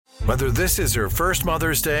Whether this is her first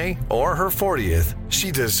Mother's Day or her 40th, she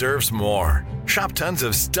deserves more. Shop tons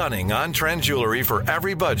of stunning on-trend jewelry for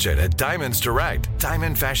every budget at Diamonds Direct.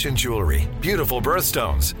 Diamond fashion jewelry, beautiful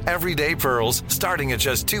birthstones, everyday pearls starting at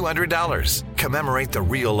just $200. Commemorate the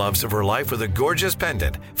real loves of her life with a gorgeous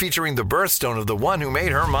pendant featuring the birthstone of the one who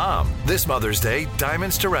made her mom. This Mother's Day,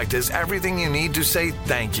 Diamonds Direct is everything you need to say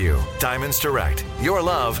thank you. Diamonds Direct. Your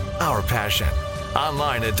love, our passion.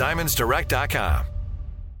 Online at diamondsdirect.com.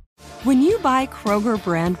 When you buy Kroger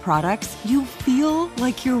brand products, you feel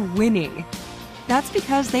like you're winning. That's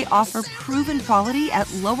because they offer proven quality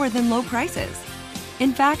at lower than low prices.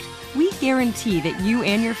 In fact, we guarantee that you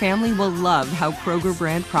and your family will love how Kroger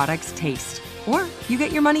brand products taste, or you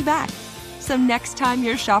get your money back. So next time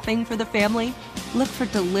you're shopping for the family, look for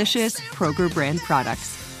delicious Kroger brand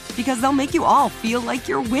products, because they'll make you all feel like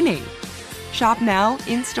you're winning. Shop now,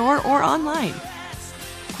 in-store, or online.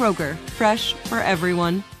 Kroger, fresh for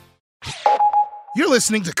everyone. You're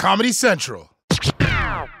listening to Comedy Central.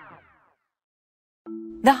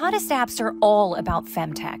 The hottest apps are all about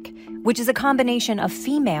Femtech, which is a combination of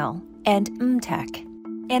female and tech.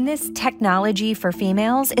 And this technology for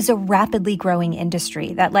females is a rapidly growing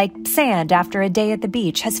industry that, like sand after a day at the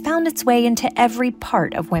beach, has found its way into every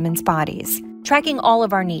part of women's bodies. Tracking all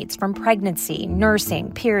of our needs from pregnancy,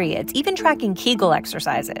 nursing, periods, even tracking Kegel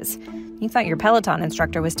exercises. You thought your Peloton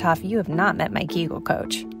instructor was tough. You have not met my Kegel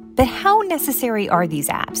coach. But how necessary are these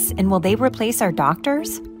apps, and will they replace our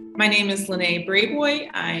doctors? My name is Lene Brayboy.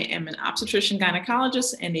 I am an obstetrician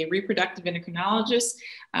gynecologist and a reproductive endocrinologist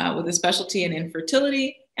with a specialty in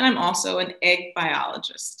infertility, and I'm also an egg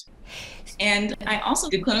biologist. And I also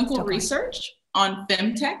do clinical research on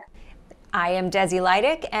Femtech. I am Desi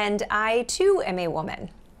Lydic, and I too am a woman,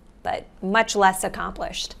 but much less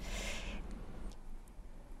accomplished.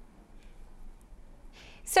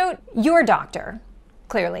 So you're a doctor.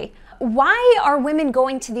 Clearly. Why are women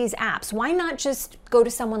going to these apps? Why not just go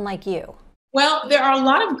to someone like you? Well, there are a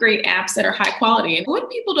lot of great apps that are high quality. And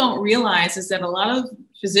what people don't realize is that a lot of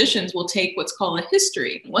physicians will take what's called a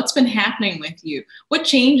history. What's been happening with you? What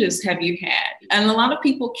changes have you had? And a lot of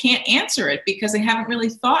people can't answer it because they haven't really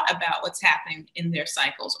thought about what's happening in their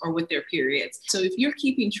cycles or with their periods. So if you're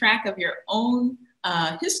keeping track of your own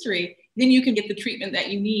history, then you can get the treatment that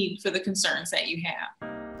you need for the concerns that you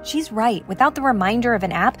have. She's right. Without the reminder of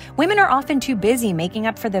an app, women are often too busy making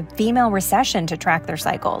up for the female recession to track their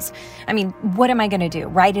cycles. I mean, what am I going to do?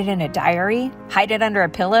 Write it in a diary? Hide it under a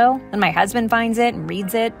pillow? And my husband finds it and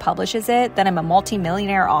reads it, publishes it, then I'm a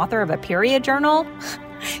multi-millionaire author of a period journal?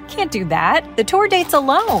 Can't do that. The tour dates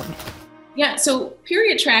alone. Yeah, so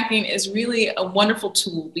period tracking is really a wonderful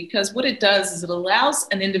tool because what it does is it allows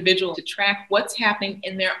an individual to track what's happening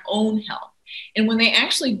in their own health. And when they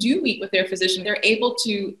actually do meet with their physician, they're able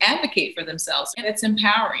to advocate for themselves. And it's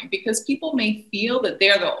empowering because people may feel that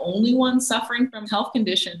they're the only ones suffering from health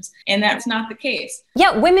conditions, and that's not the case.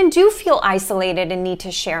 Yeah, women do feel isolated and need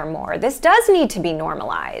to share more. This does need to be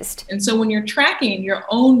normalized. And so when you're tracking your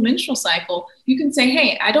own menstrual cycle, you can say,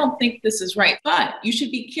 hey, I don't think this is right. But you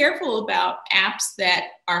should be careful about apps that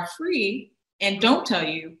are free and don't tell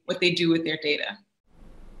you what they do with their data.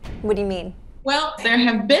 What do you mean? Well, there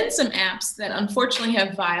have been some apps that unfortunately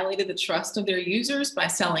have violated the trust of their users by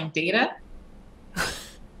selling data.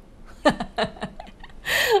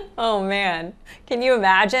 Oh man, can you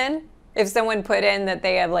imagine if someone put in that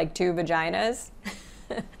they have like 2 vaginas?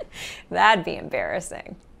 That'd be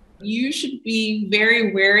embarrassing. You should be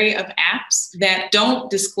very wary of apps that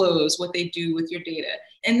don't disclose what they do with your data.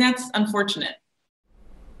 And that's unfortunate.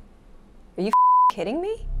 Are you kidding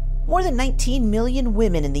me? More than 19 million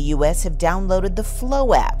women in the U.S. have downloaded the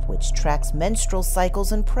Flow app, which tracks menstrual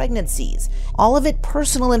cycles and pregnancies. All of it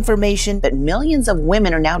personal information that millions of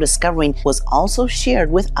women are now discovering was also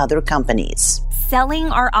shared with other companies.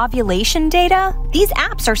 Selling our ovulation data? These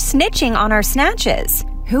apps are snitching on our snatches.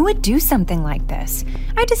 Who would do something like this?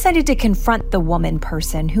 I decided to confront the woman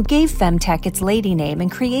person who gave Femtech its lady name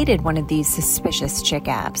and created one of these suspicious chick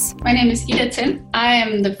apps. My name is Ida Tin. I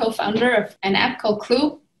am the co-founder of an app called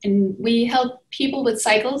Clue. And we help people with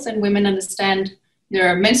cycles and women understand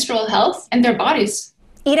their menstrual health and their bodies.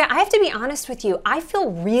 Ida, I have to be honest with you. I feel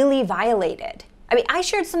really violated. I mean, I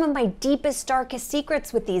shared some of my deepest, darkest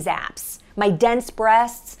secrets with these apps. My dense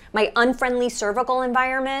breasts, my unfriendly cervical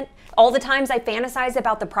environment, all the times I fantasize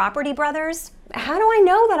about the Property Brothers. How do I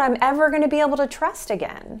know that I'm ever going to be able to trust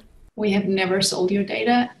again? We have never sold your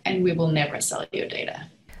data, and we will never sell your data.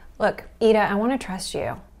 Look, Ida, I want to trust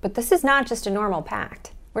you, but this is not just a normal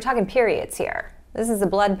pact. We're talking periods here. This is a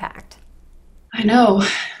blood pact. I know.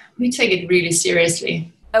 We take it really seriously.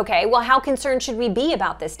 Okay, well, how concerned should we be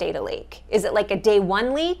about this data leak? Is it like a day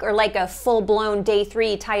 1 leak or like a full-blown day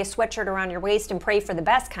 3, tie a sweatshirt around your waist and pray for the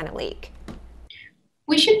best kind of leak?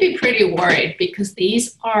 We should be pretty worried because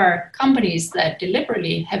these are companies that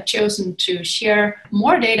deliberately have chosen to share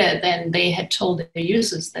more data than they had told their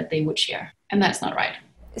users that they would share. And that's not right.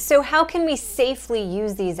 So how can we safely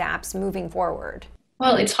use these apps moving forward?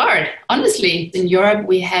 Well, it's hard. Honestly, in Europe,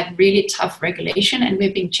 we have really tough regulation and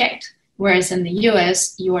we're being checked. Whereas in the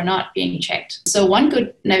US, you are not being checked. So one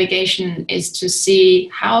good navigation is to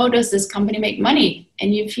see how does this company make money?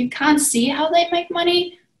 And if you can't see how they make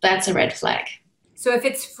money, that's a red flag. So if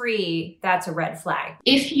it's free, that's a red flag.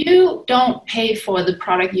 If you don't pay for the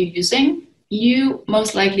product you're using, you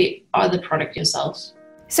most likely are the product yourselves.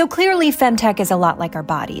 So clearly, Femtech is a lot like our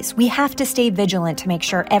bodies. We have to stay vigilant to make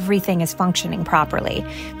sure everything is functioning properly.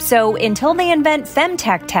 So until they invent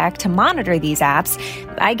Femtech tech to monitor these apps,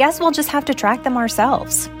 I guess we'll just have to track them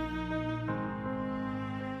ourselves.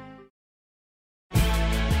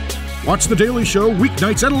 Watch The Daily Show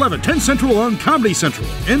weeknights at 11, 10 Central on Comedy Central.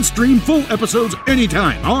 And stream full episodes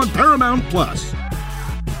anytime on Paramount+.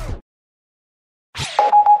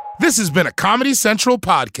 This has been a Comedy Central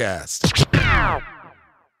podcast.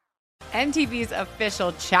 MTV's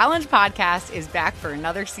official Challenge podcast is back for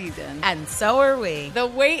another season. And so are we. The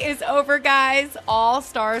wait is over, guys. All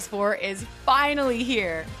Stars 4 is finally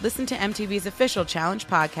here. Listen to MTV's official Challenge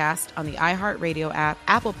podcast on the iHeartRadio app,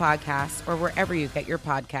 Apple Podcasts, or wherever you get your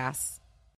podcasts.